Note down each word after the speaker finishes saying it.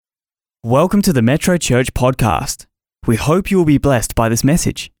Welcome to the Metrochurch podcast. We hope you will be blessed by this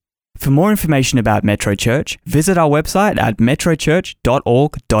message. For more information about Metrochurch, visit our website at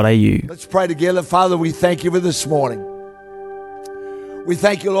metrochurch.org.au. Let's pray together. Father, we thank you for this morning. We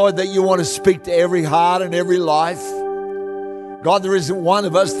thank you, Lord, that you want to speak to every heart and every life. God, there isn't one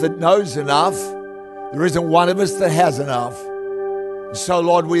of us that knows enough. There isn't one of us that has enough. So,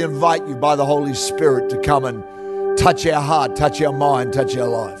 Lord, we invite you by the Holy Spirit to come and touch our heart, touch our mind, touch our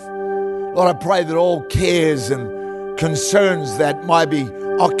life. Lord, I pray that all cares and concerns that might be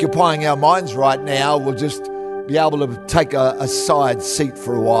occupying our minds right now will just be able to take a side seat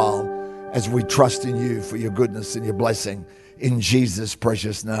for a while as we trust in you for your goodness and your blessing. In Jesus'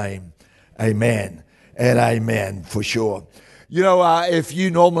 precious name, amen and amen for sure. You know, if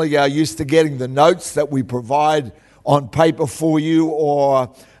you normally are used to getting the notes that we provide on paper for you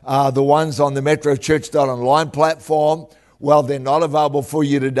or the ones on the metrochurch.online platform, well, they're not available for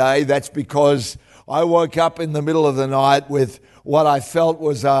you today. That's because I woke up in the middle of the night with what I felt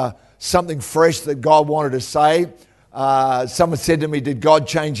was something fresh that God wanted to say. Someone said to me, did God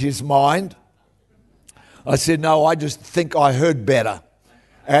change his mind? I said, no, I just think I heard better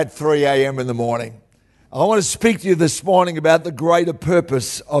at 3 a.m. in the morning. I want to speak to you this morning about the greater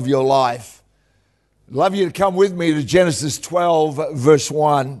purpose of your life. I'd love you to come with me to Genesis 12, verse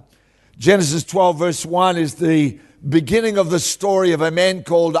 1. Genesis 12, verse 1 is the beginning of the story of a man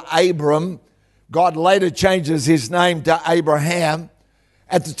called Abram. God later changes his name to Abraham.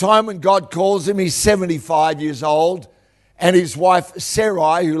 At the time when God calls him, he's 75 years old. And his wife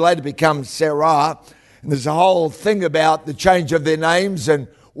Sarai, who later becomes Sarah. And there's a whole thing about the change of their names and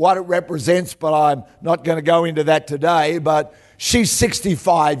what it represents, but I'm not going to go into that today. But she's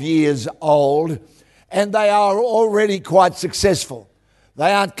 65 years old, and they are already quite successful.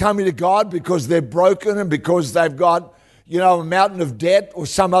 They aren't coming to God because they're broken and because they've got, a mountain of debt or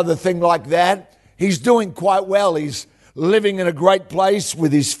some other thing like that. He's doing quite well. He's living in a great place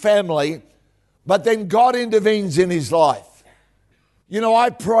with his family. But then God intervenes in his life. I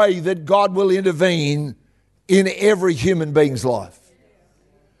pray that God will intervene in every human being's life.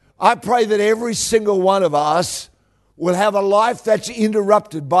 I pray that every single one of us will have a life that's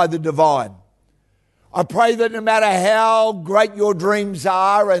interrupted by the divine. I pray that no matter how great your dreams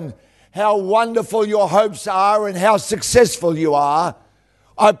are and how wonderful your hopes are and how successful you are,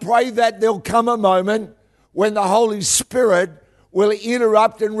 I pray that there'll come a moment when the Holy Spirit will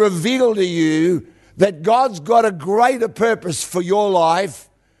interrupt and reveal to you that God's got a greater purpose for your life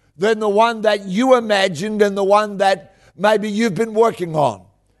than the one that you imagined and the one that maybe you've been working on.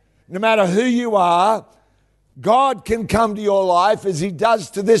 No matter who you are, God can come to your life as he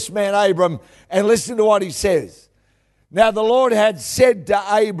does to this man Abram, and listen to what he says. Now the Lord had said to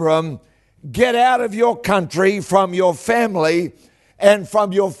Abram, get out of your country, from your family, and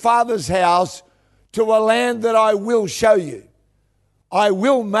from your father's house to a land that I will show you. I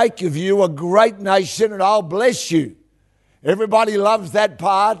will make of you a great nation and I'll bless you. Everybody loves that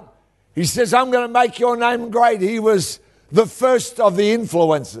part. He says, I'm going to make your name great. He was the first of the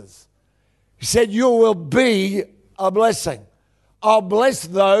influencers. He said, you will be a blessing. I'll bless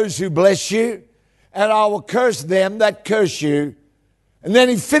those who bless you, and I will curse them that curse you. And then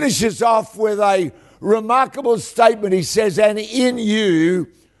he finishes off with a remarkable statement. He says, and in you,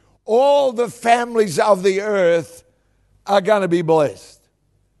 all the families of the earth are going to be blessed.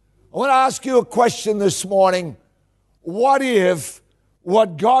 I want to ask you a question this morning. What if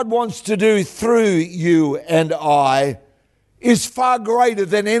what God wants to do through you and I is far greater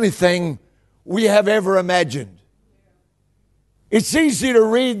than anything we have ever imagined? It's easy to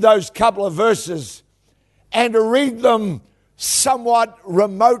read those couple of verses and to read them somewhat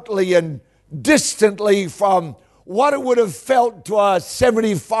remotely and distantly from what it would have felt to a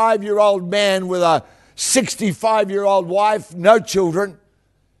 75-year-old man with a 65-year-old wife, no children.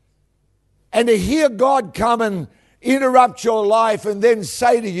 And to hear God come and interrupt your life and then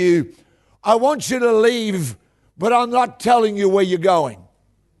say to you, I want you to leave, but I'm not telling you where you're going.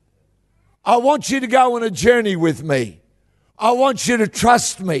 I want you to go on a journey with me. I want you to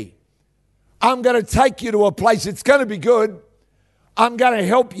trust me. I'm going to take you to a place. It's going to be good. I'm going to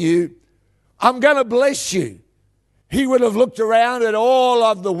help you. I'm going to bless you. He would have looked around at all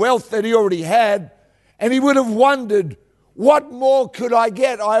of the wealth that he already had, and he would have wondered, what more could I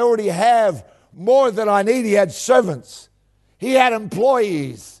get? I already have more than I need. He had servants. He had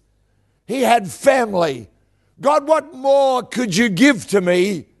employees. He had family. God, what more could you give to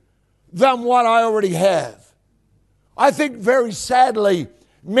me than what I already have? I think very sadly,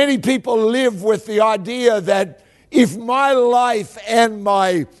 many people live with the idea that if my life and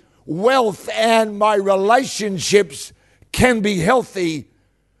my wealth and my relationships can be healthy,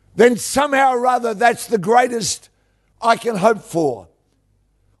 then somehow or other that's the greatest I can hope for.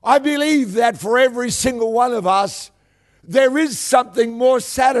 I believe that for every single one of us, there is something more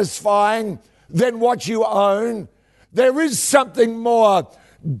satisfying than what you own. There is something more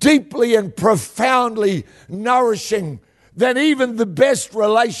deeply and profoundly nourishing than even the best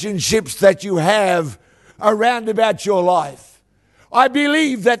relationships that you have around about your life. I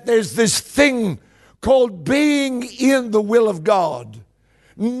believe that there's this thing called being in the will of God,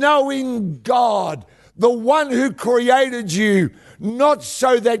 knowing God, the one who created you, not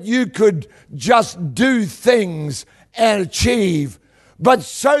so that you could just do things and achieve, but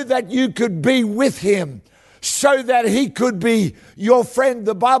so that you could be with him, so that he could be your friend.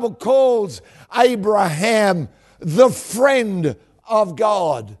 The Bible calls Abraham the friend of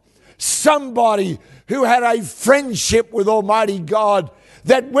God, somebody who had a friendship with Almighty God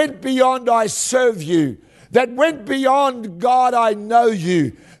that went beyond I serve you, that went beyond God I know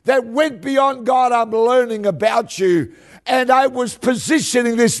you, that went beyond God I'm learning about you. And I was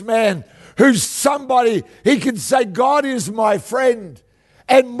positioning this man who's somebody, he can say, God is my friend.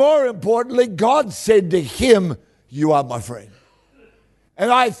 And more importantly, God said to him, you are my friend.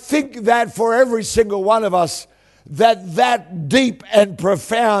 And I think that for every single one of us, that deep and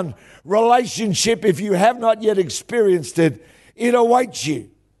profound relationship, if you have not yet experienced it, it awaits you.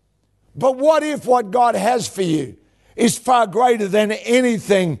 But what if what God has for you is far greater than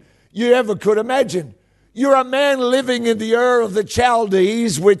anything you ever could imagine? You're a man living in the Ur of the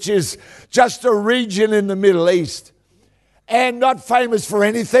Chaldees, which is just a region in the Middle East, and not famous for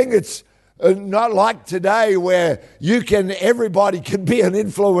anything. It's not like today where everybody can be an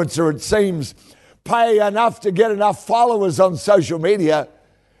influencer, it seems, pay enough to get enough followers on social media.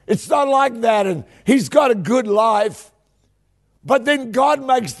 It's not like that, and he's got a good life. But then God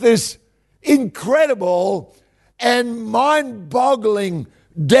makes this incredible and mind-boggling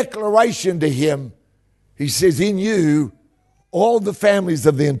declaration to him. He says, in you, all the families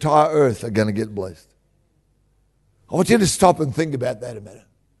of the entire earth are going to get blessed. I want you to stop and think about that a minute.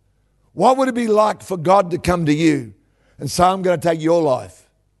 What would it be like for God to come to you and say, I'm going to take your life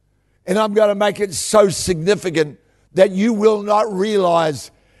and I'm going to make it so significant that you will not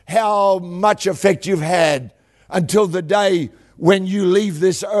realize how much effect you've had until the day when you leave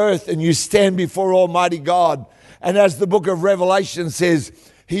this earth and you stand before Almighty God. And as the book of Revelation says,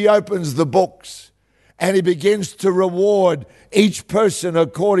 he opens the books and he begins to reward each person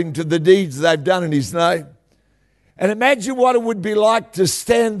according to the deeds they've done in his name. And imagine what it would be like to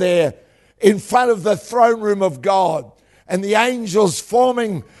stand there in front of the throne room of God and the angels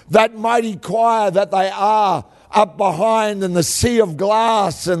forming that mighty choir that they are up behind, and the sea of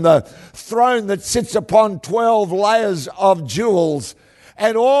glass and the throne that sits upon 12 layers of jewels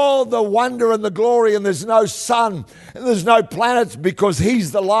and all the wonder and the glory, and there's no sun and there's no planets because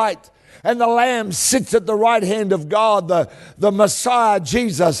he's the light. And the Lamb sits at the right hand of God. The Messiah,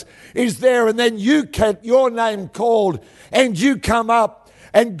 Jesus, is there. And then you get your name called and you come up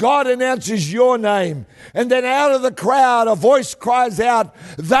and God announces your name. And then out of the crowd, a voice cries out,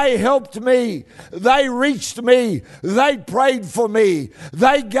 they helped me. They reached me. They prayed for me.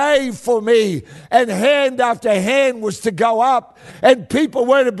 They gave for me. And hand after hand was to go up. And people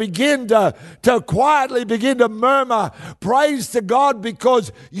were to begin to quietly begin to murmur praise to God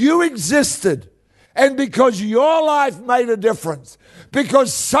because you existed. And because your life made a difference,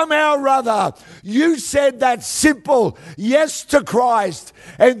 because somehow or other you said that simple yes to Christ,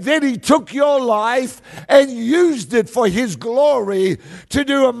 and then he took your life and used it for his glory to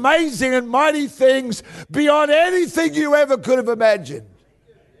do amazing and mighty things beyond anything you ever could have imagined.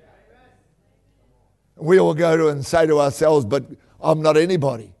 We all go to and say to ourselves, but I'm not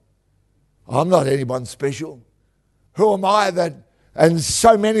anybody. I'm not anyone special. Who am I that... And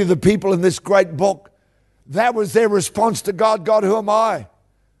so many of the people in this great book, that was their response to God. God, who am I?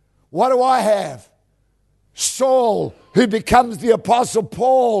 What do I have? Saul, who becomes the Apostle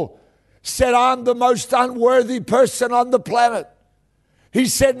Paul, said, I'm the most unworthy person on the planet. He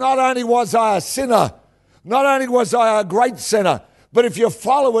said, not only was I a sinner, not only was I a great sinner, but if you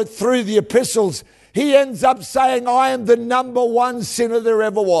follow it through the epistles, he ends up saying, I am the number one sinner there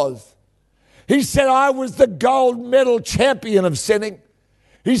ever was. He said, I was the gold medal champion of sinning.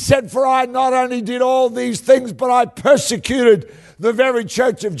 He said, for I not only did all these things, but I persecuted the very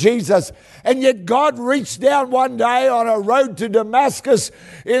church of Jesus. And yet God reached down one day on a road to Damascus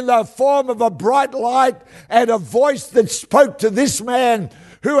in the form of a bright light and a voice that spoke to this man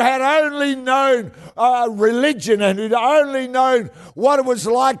who had only known religion and who'd only known what it was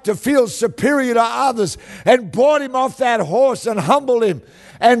like to feel superior to others, and brought him off that horse and humbled him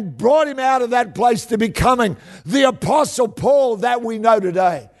and brought him out of that place to becoming the Apostle Paul that we know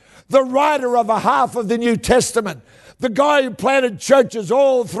today. the writer of a half of the New Testament, the guy who planted churches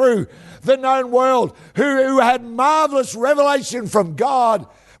all through the known world, who had marvelous revelation from God,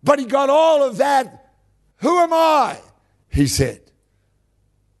 but he got all of that. Who am I? He said.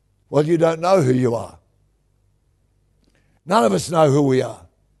 Well, you don't know who you are. None of us know who we are.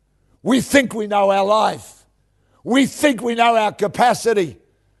 We think we know our life. We think we know our capacity.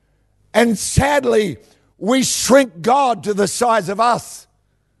 And sadly, we shrink God to the size of us.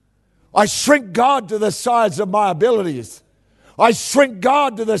 I shrink God to the size of my abilities. I shrink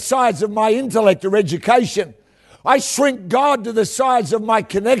God to the size of my intellect or education. I shrink God to the size of my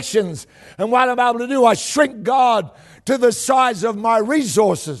connections and what I'm able to do. I shrink God to the size of my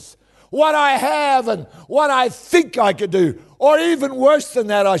resources, what I have and what I think I could do. Or even worse than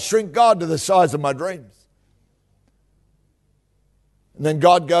that, I shrink God to the size of my dreams. And then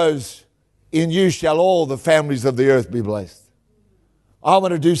God goes, in you shall all the families of the earth be blessed. I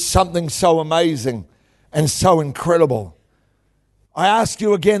want to do something so amazing and so incredible. I ask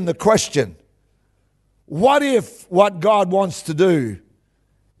you again the question, what if what God wants to do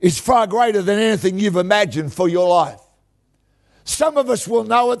is far greater than anything you've imagined for your life? Some of us will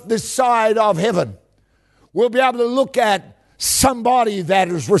know it this side of heaven. We'll be able to look at somebody that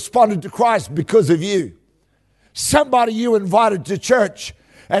has responded to Christ because of you. Somebody you invited to church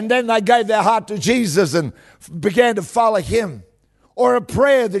and then they gave their heart to Jesus and began to follow him. Or a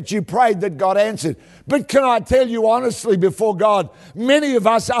prayer that you prayed that God answered. But can I tell you honestly before God, many of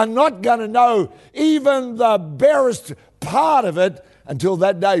us are not going to know even the barest part of it until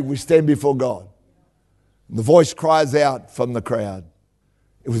that day we stand before God. And the voice cries out from the crowd,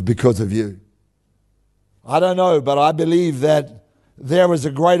 it was because of you. I don't know, but I believe that there is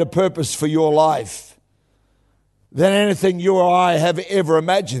a greater purpose for your life than anything you or I have ever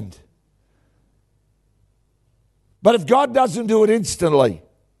imagined. But if God doesn't do it instantly,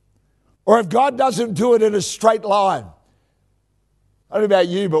 or if God doesn't do it in a straight line, I don't know about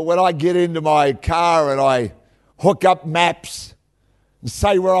you, but when I get into my car and I hook up maps and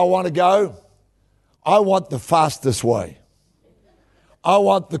say where I want to go, I want the fastest way. I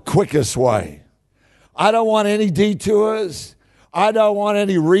want the quickest way. I don't want any detours. I don't want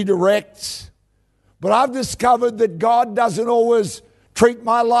any redirects. But I've discovered that God doesn't always treat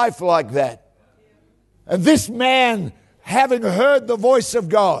my life like that. And this man, having heard the voice of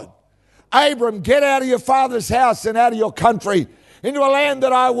God, Abram, get out of your father's house and out of your country into a land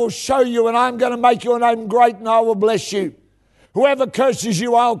that I will show you, and I'm going to make your name great and I will bless you. Whoever curses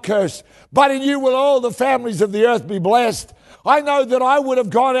you, I'll curse. But in you will all the families of the earth be blessed. I know that I would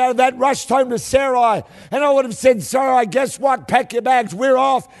have gone out of that, rushed home to Sarai, and I would have said, Sarai, guess what? Pack your bags. We're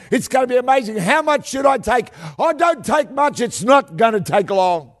off. It's going to be amazing. How much should I take? Oh, don't take much. It's not going to take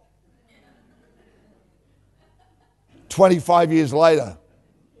long. 25 years later,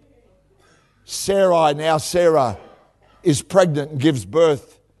 Sarai, now Sarah, is pregnant and gives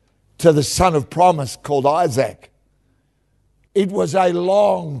birth to the son of promise called Isaac. It was a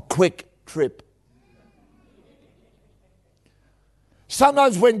long, quick trip.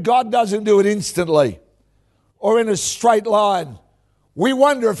 Sometimes when God doesn't do it instantly or in a straight line, we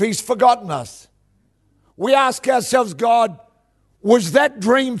wonder if he's forgotten us. We ask ourselves, God, was that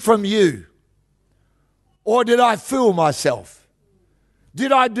dream from you? Or did I fool myself?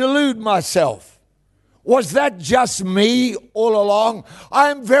 Did I delude myself? Was that just me all along? I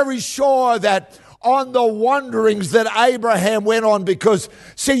am very sure that on the wanderings that Abraham went on, because,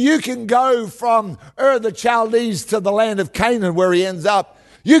 see, you can go from Ur the Chaldees to the land of Canaan where he ends up.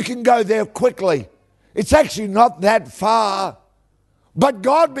 You can go there quickly. It's actually not that far. But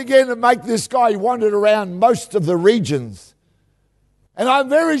God began to make this guy, he wandered around most of the regions. And I'm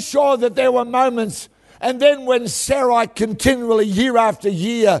very sure that there were moments. And then when Sarai continually, year after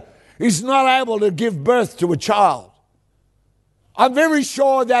year, is not able to give birth to a child, I'm very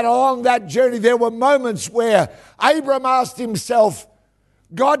sure that along that journey there were moments where Abram asked himself,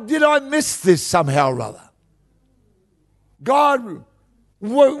 God, did I miss this somehow or other? God,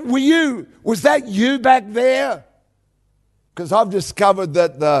 was that you back there? Because I've discovered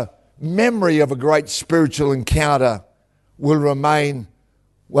that the memory of a great spiritual encounter will remain,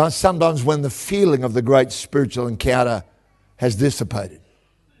 well, sometimes when the feeling of the great spiritual encounter has dissipated.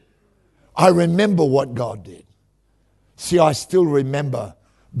 I remember what God did. See, I still remember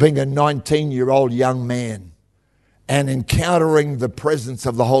being a 19-year-old young man and encountering the presence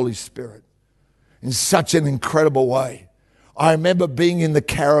of the Holy Spirit in such an incredible way. I remember being in the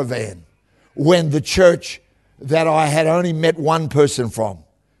caravan when the church that I had only met one person from,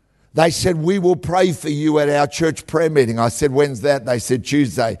 they said, we will pray for you at our church prayer meeting. I said, when's that? They said,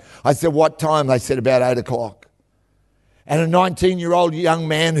 Tuesday. I said, what time? They said, about 8 o'clock. and a 19-year-old young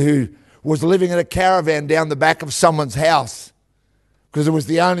man who was living in a caravan down the back of someone's house, because it was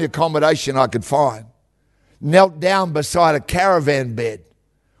the only accommodation I could find, knelt down beside a caravan bed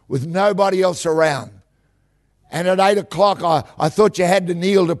with nobody else around. And at 8 o'clock, I thought you had to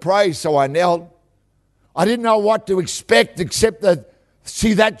kneel to pray, so I knelt. I didn't know what to expect except that,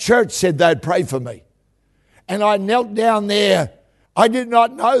 that church said they'd pray for me. And I knelt down there. I did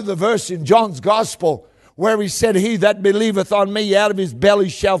not know the verse in John's Gospel where he said, "He that believeth on me, out of his belly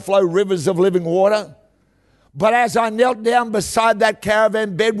shall flow rivers of living water." But as I knelt down beside that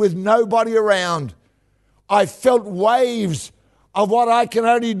caravan bed with nobody around, I felt waves of what I can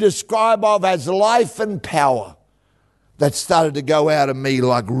only describe of as life and power that started to go out of me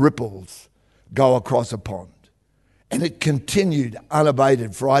like ripples go across a pond. And it continued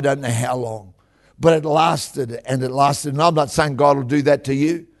unabated for I don't know how long. But it lasted and it lasted. And I'm not saying God will do that to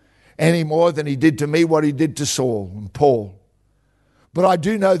you any more than he did to me what he did to Saul and Paul. But I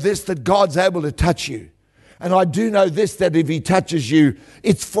do know this, that God's able to touch you. And I do know this, that if he touches you,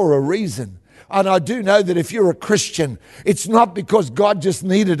 it's for a reason. And I do know that if you're a Christian, it's not because God just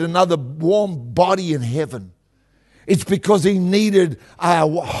needed another warm body in heaven. It's because he needed a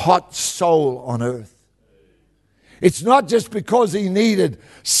hot soul on earth. It's not just because he needed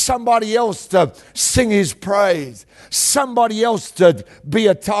somebody else to sing his praise, somebody else to be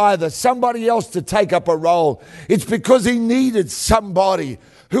a tither, somebody else to take up a role. It's because he needed somebody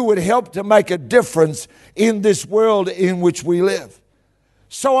who would help to make a difference in this world in which we live.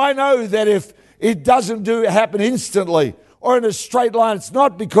 So I know that if it doesn't happen instantly or in a straight line, it's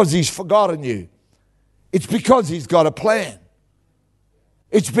not because he's forgotten you. It's because he's got a plan.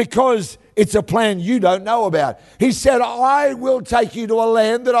 It's because it's a plan you don't know about. He said, "I will take you to a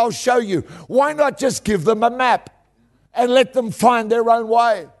land that I'll show you." Why not just give them a map and let them find their own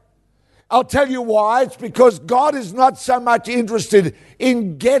way? I'll tell you why. It's because God is not so much interested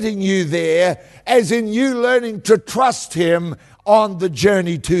in getting you there as in you learning to trust him on the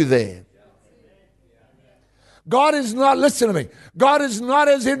journey to there. God is not, listen to me, God is not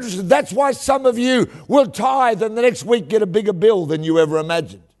as interested. That's why some of you will tithe and the next week get a bigger bill than you ever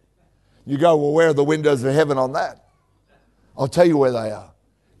imagined. You go, "Well, where are the windows of heaven on that?" I'll tell you where they are.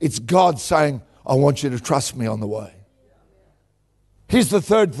 It's God saying, "I want you to trust me on the way." Here's the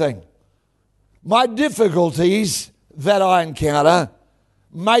third thing. My difficulties that I encounter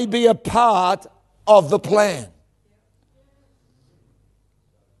may be a part of the plan.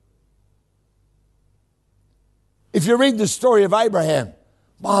 If you read the story of Abraham,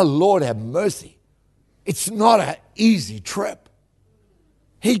 my Lord have mercy, it's not an easy trip.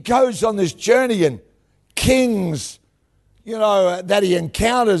 He goes on this journey and kings, that he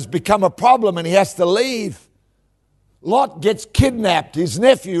encounters become a problem and he has to leave. Lot gets kidnapped, his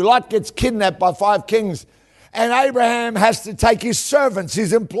nephew, Lot gets kidnapped by 5 kings. And Abraham has to take his servants,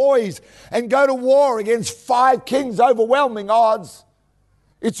 his employees, and go to war against 5 kings, overwhelming odds.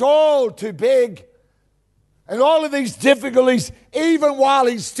 It's all too big. And all of these difficulties, even while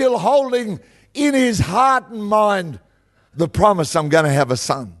he's still holding in his heart and mind the promise, I'm going to have a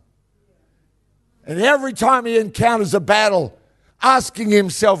son. And every time he encounters a battle, asking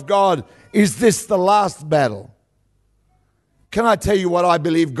himself, "God, is this the last battle?" Can I tell you what I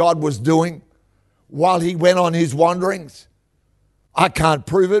believe God was doing while he went on his wanderings? I can't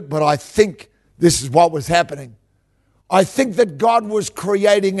prove it, but I think this is what was happening. I think that God was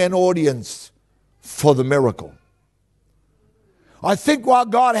creating an audience for the miracle. I think while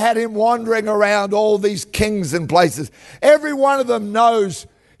God had him wandering around all these kings and places, every one of them knows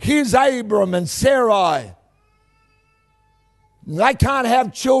here's Abram and Sarai. They can't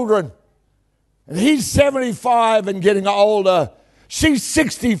have children. And he's 75 and getting older. She's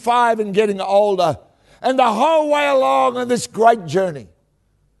 65 and getting older. And the whole way along on this great journey,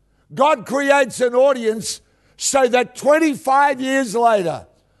 God creates an audience so that 25 years later,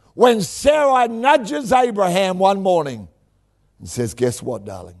 when Sarah nudges Abraham one morning and says, "Guess what,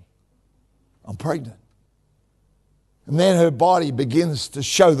 darling? I'm pregnant." And then her body begins to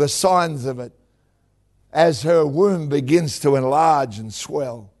show the signs of it as her womb begins to enlarge and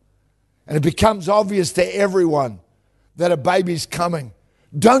swell. And it becomes obvious to everyone that a baby's coming.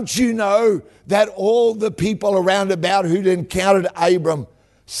 Don't you know that all the people around about who'd encountered Abram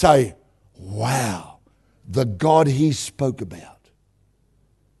say, "Wow, the God he spoke about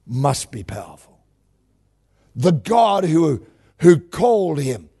must be powerful. The God who called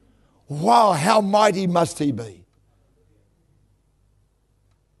him, wow, how mighty must he be."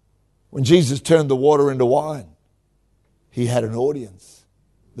 When Jesus turned the water into wine, he had an audience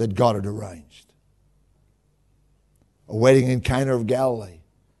that God had arranged. A wedding in Cana of Galilee.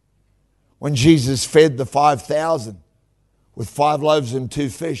 When Jesus fed the 5,000 with 5 loaves and 2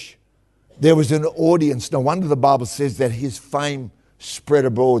 fish. There was an audience. No wonder the Bible says that his fame spread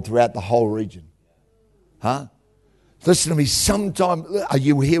abroad throughout the whole region. Huh? Listen to me. Sometimes, are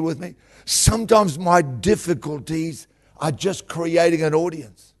you here with me? Sometimes my difficulties are just creating an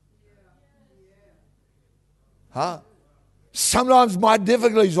audience. Huh? Sometimes my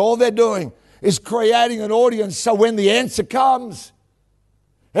difficulties, all they're doing is creating an audience, so when the answer comes,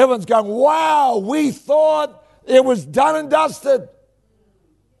 everyone's going, wow, we thought it was done and dusted.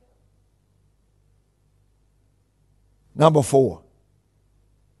 Number 4.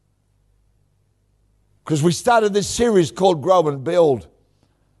 Because we started this series called Grow and Build.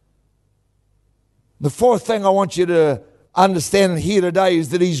 The 4th thing I want you to understand and hear today is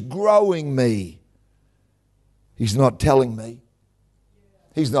that he's growing me. He's not telling me.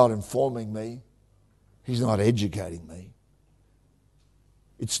 He's not informing me. He's not educating me.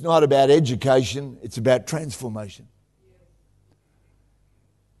 It's not about education. It's about transformation.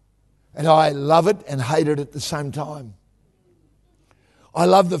 And I love it and hate it at the same time. I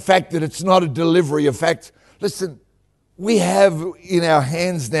love the fact that it's not a delivery of facts. Listen, we have in our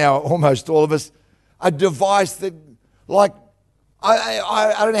hands now, almost all of us, a device that, like,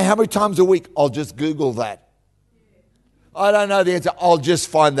 I don't know how many times a week I'll just Google that. I don't know the answer. I'll just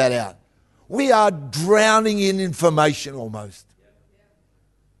find that out. We are drowning in information almost.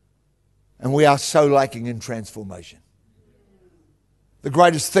 And we are so lacking in transformation. The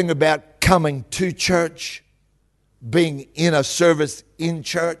greatest thing about coming to church, being in a service in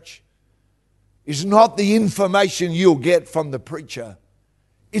church, is not the information you'll get from the preacher.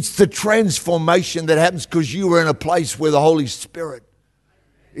 It's the transformation that happens because you are in a place where the Holy Spirit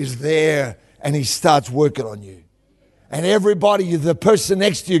is there and He starts working on you. And everybody, the person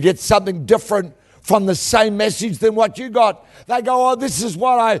next to you, gets something different from the same message than what you got. They go, oh, this is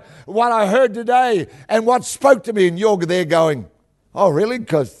what I heard today and what spoke to me. And you're there going, oh, really?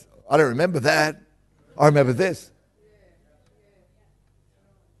 Because I don't remember that. I remember this.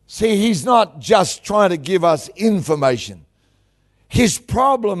 See, He's not just trying to give us information. His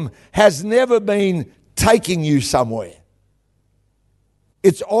problem has never been taking you somewhere.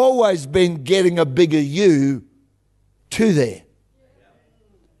 It's always been getting a bigger you to there.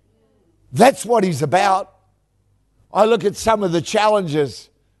 That's what He's about. I look at some of the challenges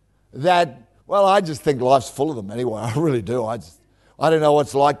that, well, I just think life's full of them anyway. I really do. I don't know what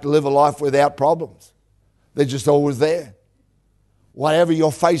it's like to live a life without problems. They're just always there. Whatever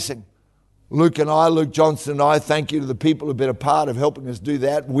you're facing. Luke Johnson and I, thank you to the people who've been a part of helping us do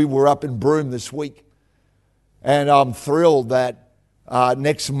that. We were up in Broome this week. And I'm thrilled that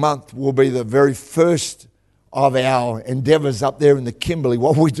next month will be the very first of our endeavours up there in the Kimberley,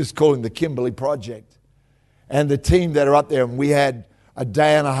 what we're just calling the Kimberley Project. And the team that are up there, and we had a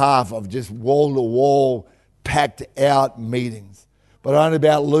day and a half of just wall-to-wall, packed-out meetings. But only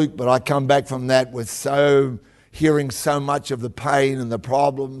about Luke, but I come back from that with hearing so much of the pain and the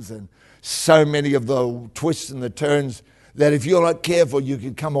problems and so many of the twists and the turns that if you're not careful, you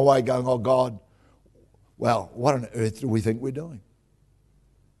could come away going, oh God, well, what on earth do we think we're doing?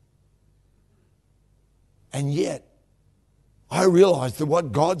 And yet, I realize that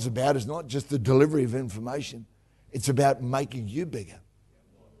what God's about is not just the delivery of information. It's about making you bigger.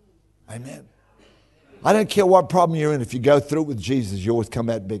 Amen. I don't care what problem you're in. If you go through it with Jesus, you always come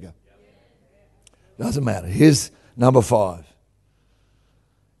out bigger. Doesn't matter. Here's number 5.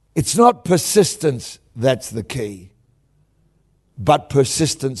 It's not persistence that's the key, but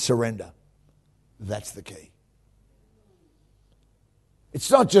persistent surrender. That's the key.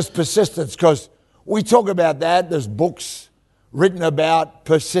 It's not just persistence, because we talk about that. There's books written about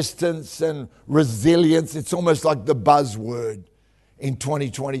persistence and resilience. It's almost like the buzzword in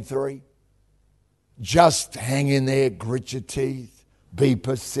 2023. Just hang in there, grit your teeth, be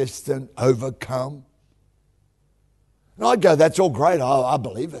persistent, overcome. And I go, that's all great. I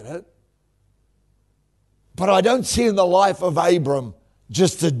believe in it. But I don't see in the life of Abram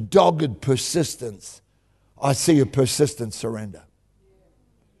just a dogged persistence. I see a persistent surrender.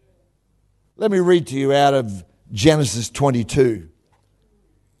 Let me read to you out of Genesis 22,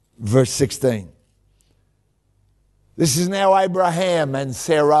 verse 16. This is now Abraham and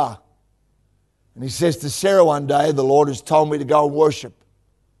Sarah. And he says to Sarah one day, the Lord has told me to go and worship.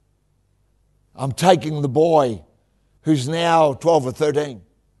 I'm taking the boy who's now 12 or 13.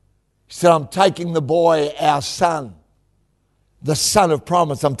 He said, I'm taking the boy, our son, the son of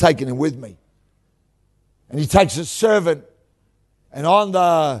promise. I'm taking him with me. And he takes a servant, and on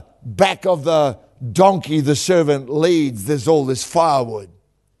the back of the donkey the servant leads, there's all this firewood.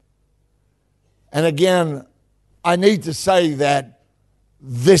 And again, I need to say that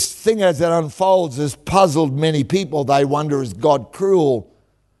this thing as it unfolds has puzzled many people. They wonder, is God cruel?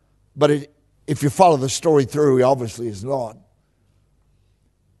 But if you follow the story through, he obviously is not.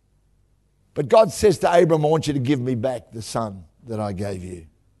 But God says to Abram, I want you to give me back the son that I gave you.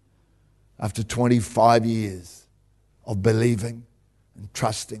 After 25 years of believing and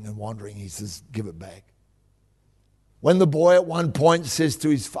trusting and wandering, he says, give it back. When the boy at one point says to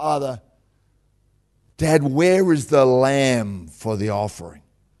his father, Dad, where is the lamb for the offering?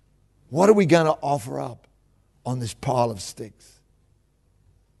 What are we going to offer up on this pile of sticks?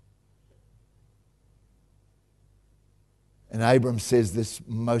 And Abram says this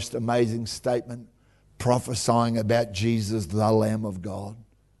most amazing statement, prophesying about Jesus, the Lamb of God,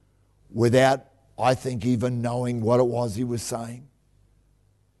 without, I think, even knowing what it was he was saying.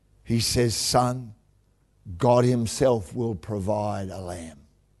 He says, son, God himself will provide a lamb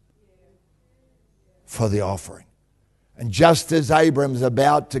for the offering. And just as Abram's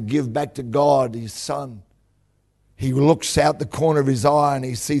about to give back to God his son, he looks out the corner of his eye and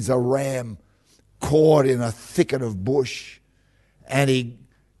he sees a ram caught in a thicket of bush. And he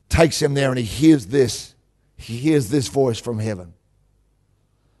takes him there and he hears this. He hears this voice from heaven.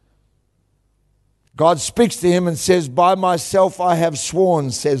 God speaks to him and says, by myself I have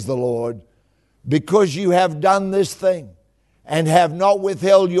sworn, says the Lord, because you have done this thing and have not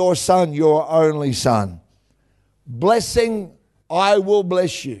withheld your son, your only son. Blessing, I will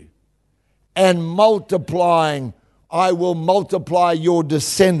bless you, and multiplying, I will multiply your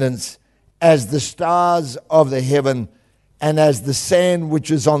descendants as the stars of the heaven and as the sand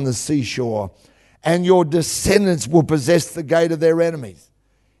which is on the seashore. And your descendants will possess the gate of their enemies.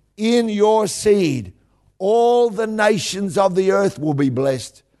 In your seed, all the nations of the earth will be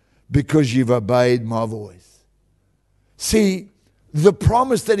blessed because you've obeyed my voice. See, the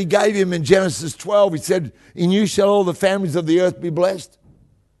promise that he gave him in Genesis 12, he said, in you shall all the families of the earth be blessed.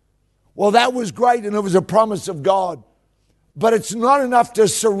 Well, that was great, and it was a promise of God. But it's not enough to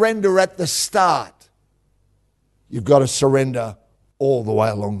surrender at the start. You've got to surrender all the way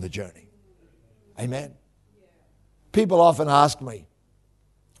along the journey. Amen. People often ask me,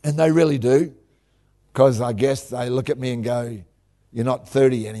 and they really do, because I guess they look at me and go, you're not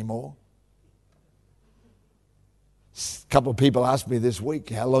 30 anymore. A couple of people asked me this week,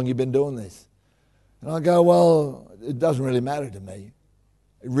 how long you been doing this? And I go, well, it doesn't really matter to me.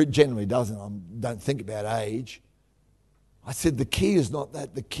 It generally doesn't. I don't think about age. I said, the key is not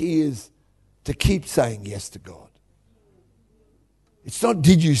that. The key is to keep saying yes to God. It's not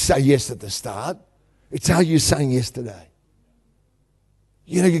did you say yes at the start. It's are you saying yes today.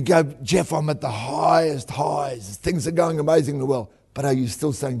 You know, you go, Geoff, I'm at the highest highs. Things are going amazingly well. But are you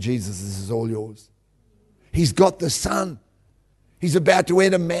still saying, Jesus, this is all yours? He's got the son. He's about to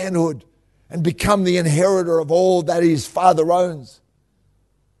enter manhood and become the inheritor of all that his father owns.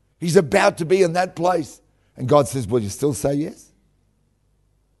 He's about to be in that place. And God says, will you still say yes?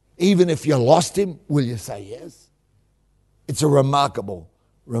 Even if you lost him, will you say yes? It's a remarkable,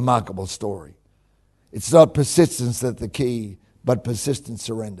 remarkable story. It's not persistence that's the key, but persistent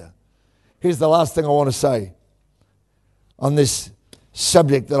surrender. Here's the last thing I want to say on this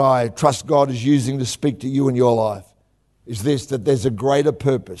subject that I trust God is using to speak to you in your life, is this, that there's a greater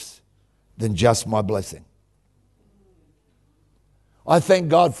purpose than just my blessing. I thank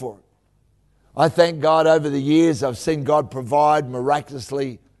God for it. I thank God over the years I've seen God provide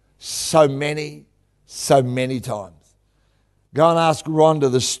miraculously so many times. Go and ask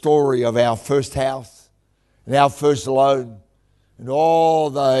Rhonda the story of our first house and our first loan and all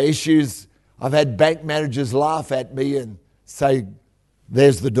the issues. I've had bank managers laugh at me and say,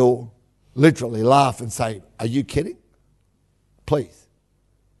 there's the door. Literally laugh and say, are you kidding? Please.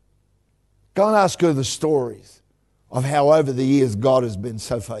 Go and ask her the stories of how over the years God has been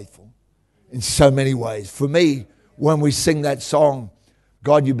so faithful in so many ways. For me, when we sing that song,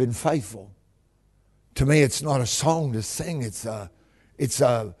 God, you've been faithful. To me, it's not a song to sing. It's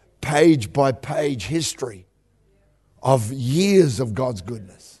a page by page history of years of God's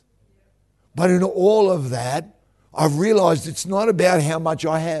goodness. But in all of that, I've realized it's not about how much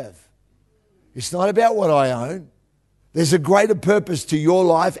I have. It's not about what I own. There's a greater purpose to your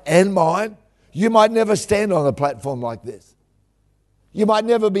life and mine. You might never stand on a platform like this. You might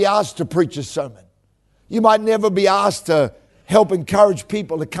never be asked to preach a sermon. You might never be asked to help encourage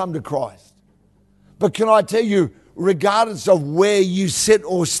people to come to Christ. But can I tell you, regardless of where you sit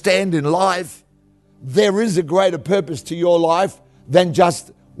or stand in life, there is a greater purpose to your life than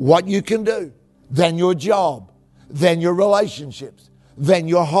just what you can do, than your job, than your relationships, than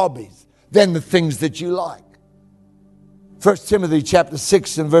your hobbies, than the things that you like. 1 Timothy chapter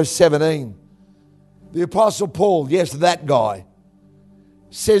 6 and verse 17. The Apostle Paul, yes, that guy.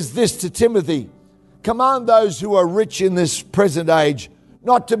 says this to Timothy, command those who are rich in this present age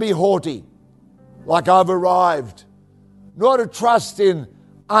not to be haughty, like I've arrived, nor to trust in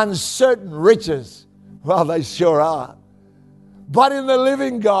uncertain riches. Well, they sure are. But in the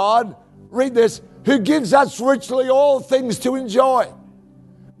living God, read this, who gives us richly all things to enjoy.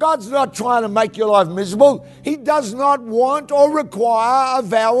 God's not trying to make your life miserable. He does not want or require a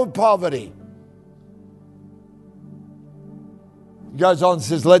vow of poverty. He goes on and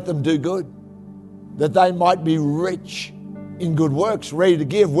says, let them do good, that they might be rich in good works, ready to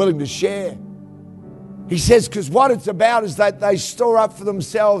give, willing to share. He says, because what it's about is that they store up for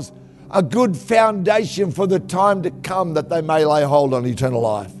themselves a good foundation for the time to come, that they may lay hold on eternal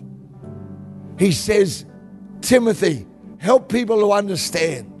life. He says, Timothy, help people to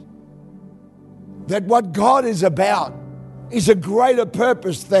understand that what God is about is a greater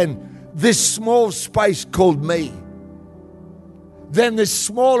purpose than this small space called me, than this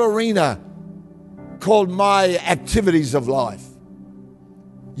small arena called my activities of life.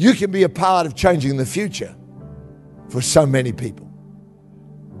 You can be a part of changing the future for so many people.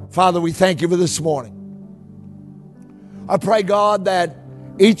 Father, we thank you for this morning. I pray, God, that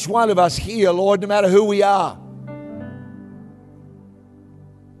each one of us here, Lord, no matter who we are,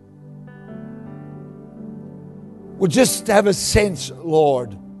 will just have a sense,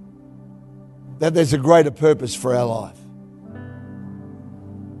 Lord, that there's a greater purpose for our life.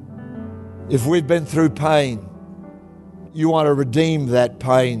 If we've been through pain, you want to redeem that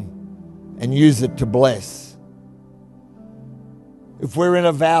pain and use it to bless. If we're in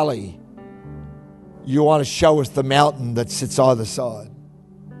a valley, you want to show us the mountain that sits either side.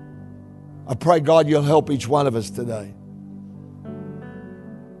 I pray, God, you'll help each one of us today.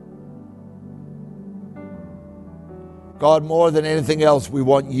 God, more than anything else, we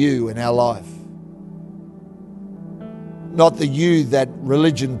want you in our life. Not the you that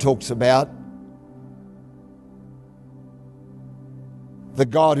religion talks about. The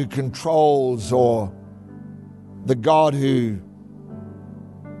God who controls, or the God who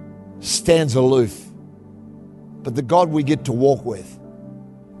stands aloof, but the God we get to walk with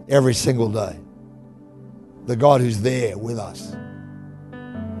every single day. The God who's there with us.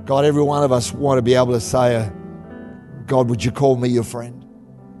 God, every one of us want to be able to say, God, would you call me your friend?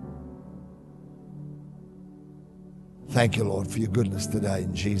 Thank you, Lord, for your goodness today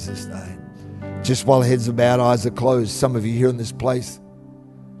in Jesus' name. Just while heads are bowed, eyes are closed, some of you here in this place,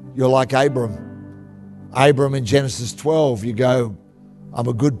 you're like Abram. Abram in Genesis 12, you go, I'm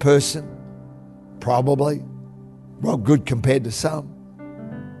a good person, probably. Well, good compared to some.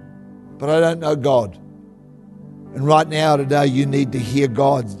 But I don't know God. And right now, today, you need to hear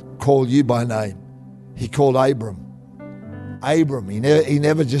God call you by name. He called Abram. Abram, he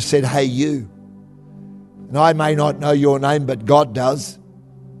never just said, hey, you. And I may not know your name, but God does.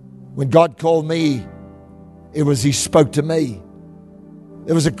 When God called me, it was He spoke to me.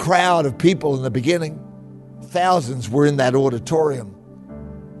 There was a crowd of people in the beginning. Thousands were in that auditorium.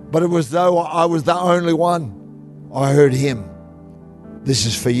 But it was though I was the only one. I heard Him. This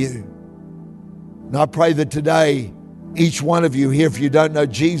is for you. And I pray that today, each one of you here, if you don't know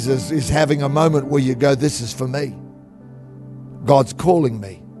Jesus, is having a moment where you go, this is for me. God's calling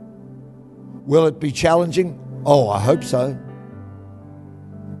me. Will it be challenging? Oh, I hope so.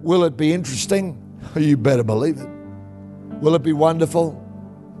 Will it be interesting? You better believe it. Will it be wonderful?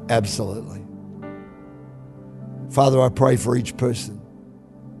 Absolutely. Father, I pray for each person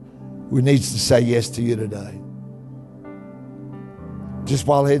who needs to say yes to you today. Just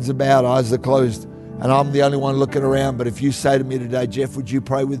while heads are bowed, eyes are closed, and I'm the only one looking around, but if you say to me today, Geoff, would you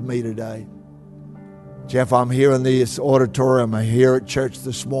pray with me today? Geoff, I'm here in this auditorium, I'm here at church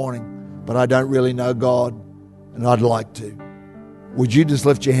this morning, but I don't really know God, and I'd like to. Would you just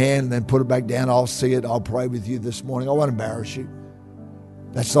lift your hand and then put it back down? I'll see it. I'll pray with you this morning. I won't embarrass you.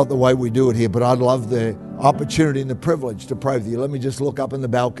 That's not the way we do it here, but I'd love the opportunity and the privilege to pray with you. Let me just look up in the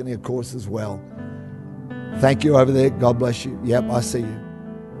balcony, of course, as well. Thank you over there. God bless you. Yep, I see you.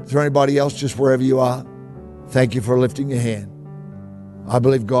 Is there anybody else just wherever you are? Thank you for lifting your hand. I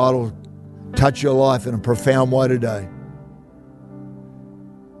believe God will touch your life in a profound way today.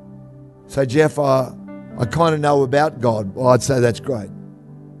 So, Geoff, I kind of know about God. Well, I'd say that's great.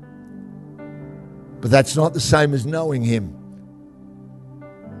 But that's not the same as knowing Him.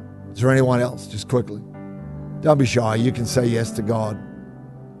 Is there anyone else? Just quickly. Don't be shy. You can say yes to God.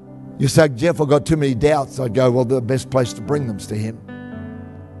 You say, Geoff, I've got too many doubts. I'd go, well, the best place to bring them is to Him.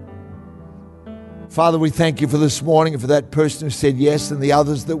 Father, we thank you for this morning and for that person who said yes and the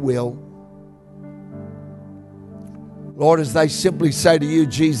others that will. Lord, as they simply say to you,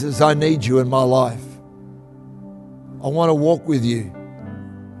 Jesus, I need you in my life. I want to walk with you.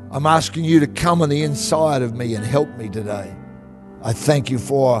 I'm asking you to come on the inside of me and help me today. I thank you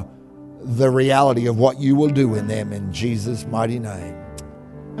for the reality of what you will do in them in Jesus' mighty name.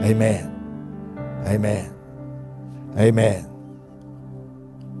 Amen. Amen. Amen.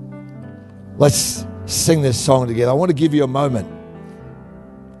 Let's sing this song together. I want to give you a moment.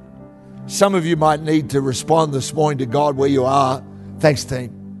 Some of you might need to respond this morning to God where you are. Thanks,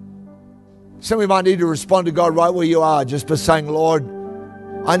 team. Some of you might need to respond to God right where you are, just by saying, Lord,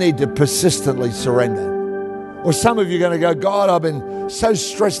 I need to persistently surrender. Or some of you are going to go, God, I've been so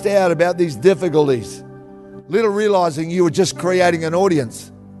stressed out about these difficulties, little realizing you were just creating an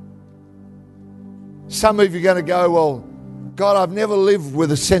audience. Some of you are going to go, well, God, I've never lived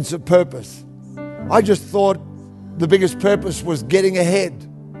with a sense of purpose. I just thought the biggest purpose was getting ahead.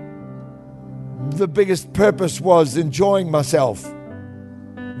 The biggest purpose was enjoying myself.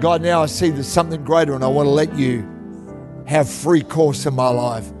 God, now I see there's something greater and I want to let you have free course in my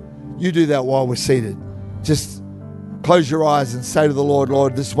life. You do that while we're seated. Just close your eyes and say to the Lord,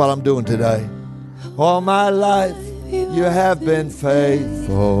 Lord, this is what I'm doing today. All my life you have been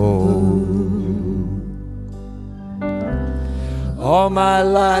faithful. All my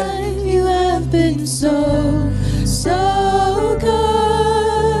life you have been so, so good.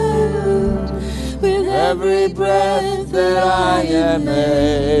 With every breath that I am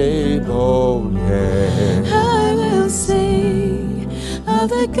able, yeah, I will sing of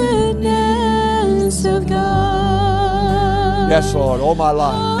the goodness of God. Yes, Lord, all my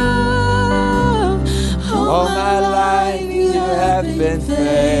life. All my life you have been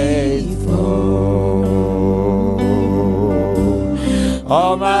faithful.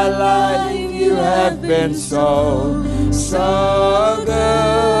 All my life you have been so, so good.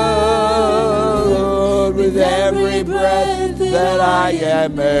 With every breath that I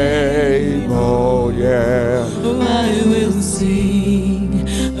am able, yeah, I will sing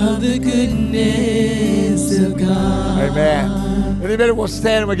of the goodness of God. Amen. In a minute we'll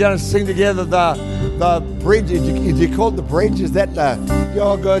stand and we're going to sing together the bridge. Do you call it the bridge? Is that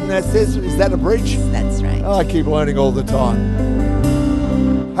your goodness? Is that a bridge? That's right. Oh, I keep learning all the time.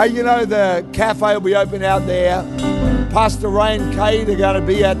 Hey, you know the cafe will be open out there. Pastor Ray and Kate are going to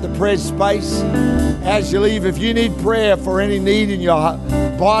be at the prayer space. As you leave, if you need prayer for any need in your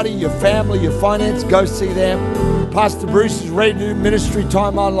body, your family, your finance, go see them. Pastor Bruce is ready to do ministry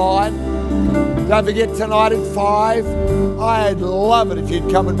time online. Don't forget tonight at 5. I'd love it if you'd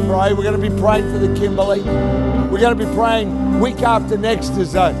come and pray. We're going to be praying for the Kimberley. We're going to be praying week after next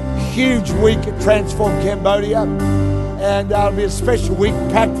is a huge week at Transform Cambodia. And it'll be a special week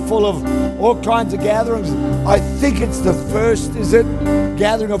packed full of all kinds of gatherings. I think it's the first, is it,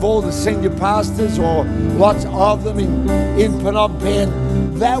 gathering of all the senior pastors, or lots of them in Phnom Penh.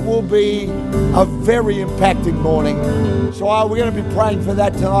 That will be a very impacting morning. So we're going to be praying for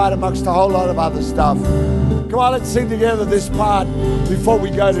that tonight amongst a whole lot of other stuff. Come on, let's sing together this part before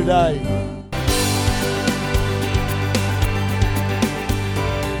we go today.